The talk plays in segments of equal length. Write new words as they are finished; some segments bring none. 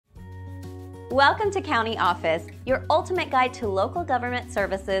Welcome to County Office, your ultimate guide to local government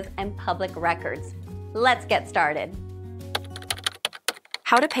services and public records. Let's get started.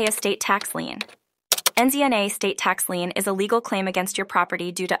 How to pay a state tax lien. NZNA state tax lien is a legal claim against your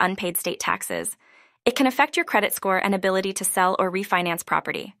property due to unpaid state taxes. It can affect your credit score and ability to sell or refinance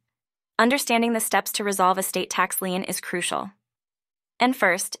property. Understanding the steps to resolve a state tax lien is crucial. And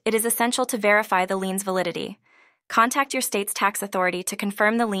first, it is essential to verify the lien's validity. Contact your state's tax authority to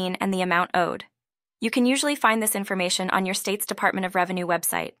confirm the lien and the amount owed. You can usually find this information on your state's Department of Revenue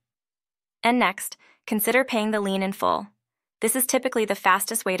website. And next, consider paying the lien in full. This is typically the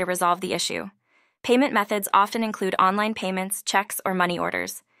fastest way to resolve the issue. Payment methods often include online payments, checks, or money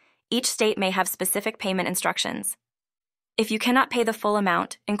orders. Each state may have specific payment instructions. If you cannot pay the full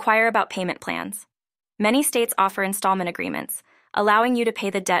amount, inquire about payment plans. Many states offer installment agreements, allowing you to pay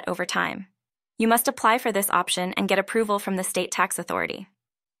the debt over time. You must apply for this option and get approval from the state tax authority.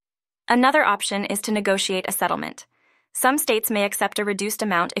 Another option is to negotiate a settlement. Some states may accept a reduced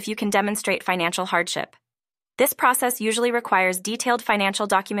amount if you can demonstrate financial hardship. This process usually requires detailed financial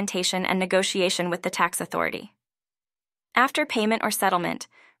documentation and negotiation with the tax authority. After payment or settlement,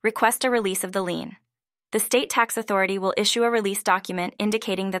 request a release of the lien. The state tax authority will issue a release document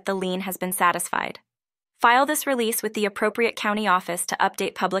indicating that the lien has been satisfied. File this release with the appropriate county office to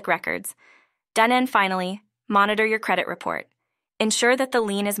update public records. Done. And finally, monitor your credit report. Ensure that the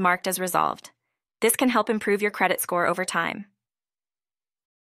lien is marked as resolved. This can help improve your credit score over time.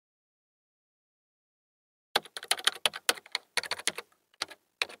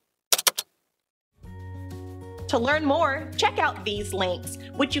 To learn more, check out these links,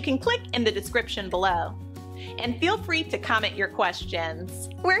 which you can click in the description below. And feel free to comment your questions.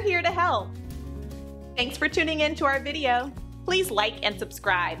 We're here to help. Thanks for tuning in to our video. Please like and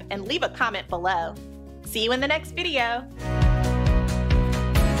subscribe and leave a comment below. See you in the next video.